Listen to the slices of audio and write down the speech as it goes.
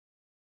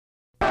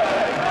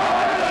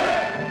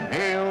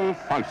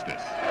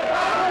Faustus.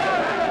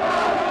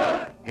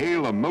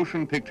 Hail a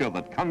motion picture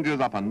that conjures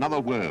up another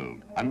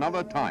world,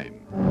 another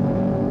time,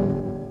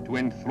 to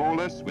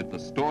enthrall us with the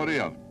story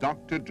of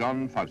Dr.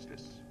 John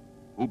Faustus,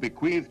 who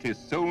bequeathed his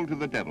soul to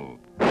the devil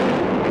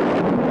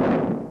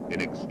in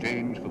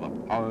exchange for the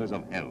powers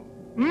of hell.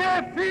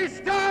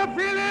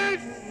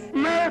 Mephistopheles!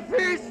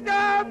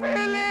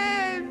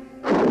 Mephistopheles!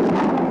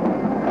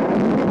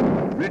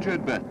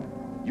 Richard Burton,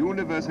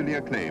 universally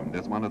acclaimed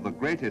as one of the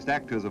greatest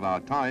actors of our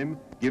time,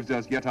 gives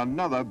us yet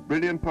another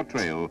brilliant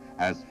portrayal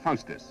as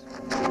Faustus,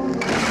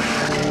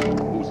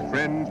 whose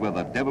friends were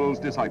the devil's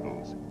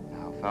disciples.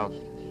 Now,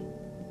 Faustus,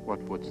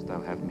 what wouldst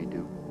thou have me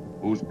do?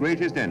 Whose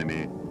greatest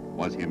enemy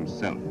was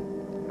himself.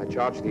 I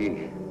charge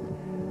thee,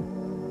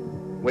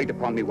 wait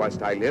upon me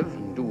whilst I live,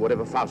 and do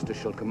whatever Faustus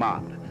shall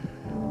command.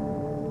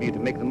 Be it to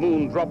make the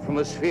moon drop from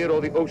a sphere or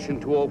the ocean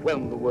to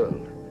overwhelm the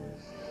world.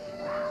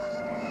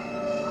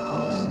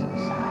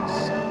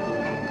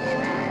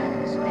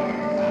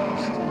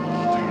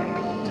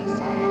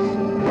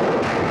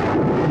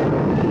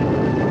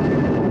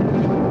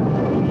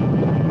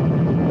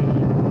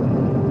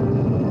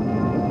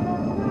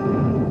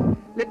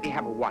 Let me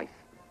have a wife,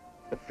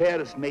 the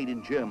fairest maid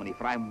in Germany,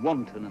 for I am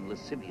wanton and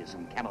lascivious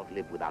and cannot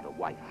live without a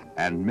wife.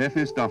 And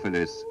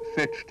Mephistopheles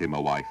fetched him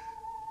a wife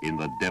in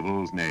the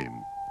devil's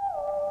name.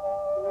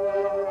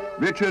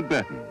 Richard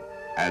Burton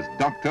as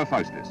Dr.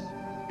 Faustus,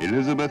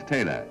 Elizabeth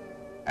Taylor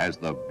as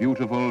the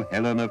beautiful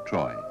Helen of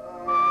Troy.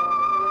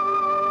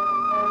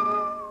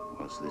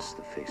 Was this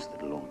the face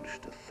that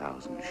launched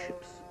 1,000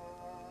 ships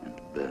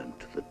and burned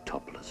to the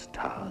topless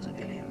towers of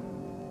Ilium?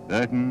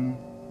 Burton,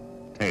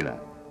 Taylor.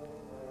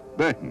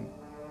 Burton,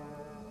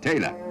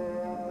 Taylor.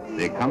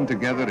 They come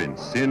together in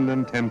sin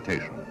and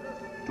temptation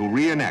to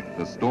reenact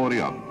the story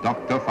of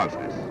Dr.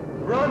 Faustus.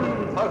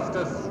 Run,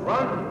 Faustus,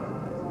 run!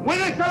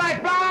 Whither shall I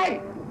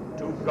fly?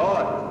 To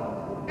God!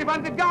 If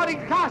unto God he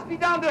cast me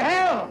down to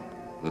hell!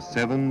 The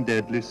 7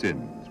 deadly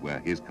sins were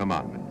his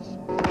commandments.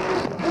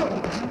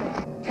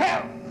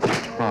 Hell!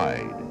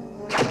 Pride,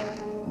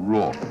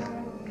 wrath,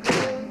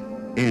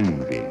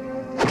 envy,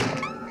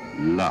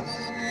 lust.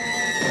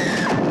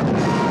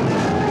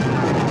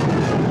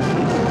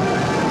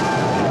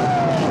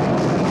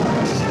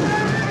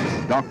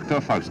 Dr.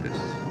 Faustus,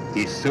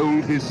 he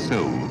sold his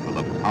soul for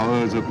the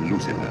powers of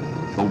Lucifer,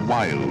 the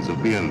wiles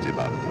of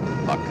Beelzebub,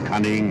 the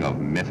cunning of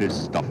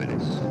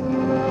Mephistopheles.